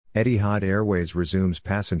Etihad Airways resumes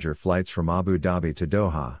passenger flights from Abu Dhabi to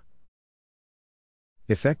Doha.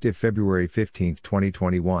 Effective February 15,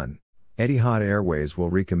 2021, Etihad Airways will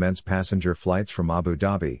recommence passenger flights from Abu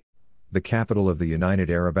Dhabi, the capital of the United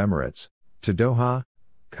Arab Emirates, to Doha,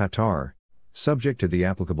 Qatar, subject to the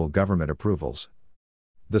applicable government approvals.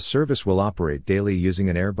 The service will operate daily using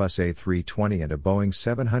an Airbus A320 and a Boeing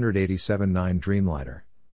 787-9 Dreamliner.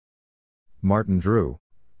 Martin Drew,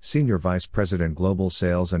 Senior Vice President Global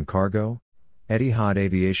Sales and Cargo, Etihad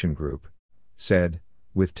Aviation Group, said,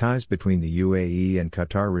 with ties between the UAE and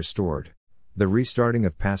Qatar restored, the restarting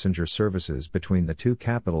of passenger services between the two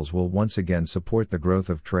capitals will once again support the growth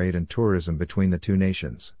of trade and tourism between the two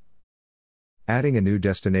nations. Adding a new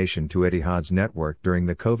destination to Etihad's network during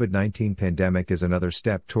the COVID-19 pandemic is another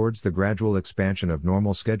step towards the gradual expansion of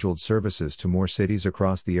normal scheduled services to more cities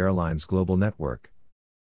across the airline's global network.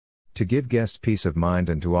 To give guests peace of mind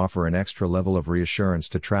and to offer an extra level of reassurance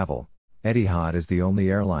to travel, Etihad is the only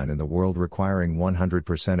airline in the world requiring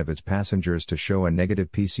 100% of its passengers to show a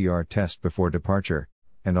negative PCR test before departure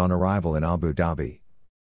and on arrival in Abu Dhabi.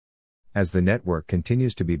 As the network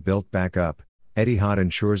continues to be built back up, Etihad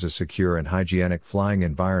ensures a secure and hygienic flying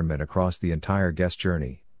environment across the entire guest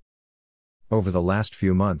journey. Over the last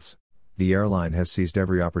few months, the airline has seized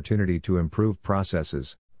every opportunity to improve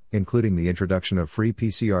processes, including the introduction of free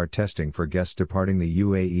PCR testing for guests departing the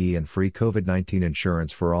UAE and free COVID-19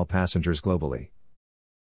 insurance for all passengers globally.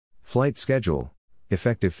 Flight schedule,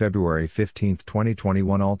 effective February 15,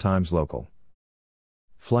 2021. All times local.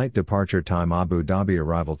 Flight departure time Abu Dhabi,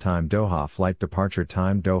 arrival time Doha, flight departure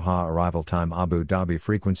time Doha, arrival time Abu Dhabi,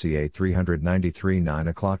 frequency A393 9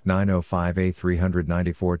 o'clock 9:05,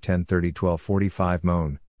 A394 10:30 12:45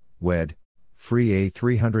 Moan, WED, free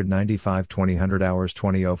A395 2000 hours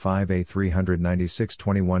 20:05, A396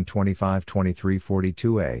 21:25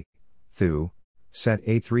 23:42 Thu, set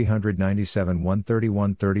A397 1:30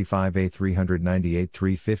 1:35, A398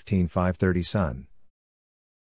 3:15 5:30 Sun.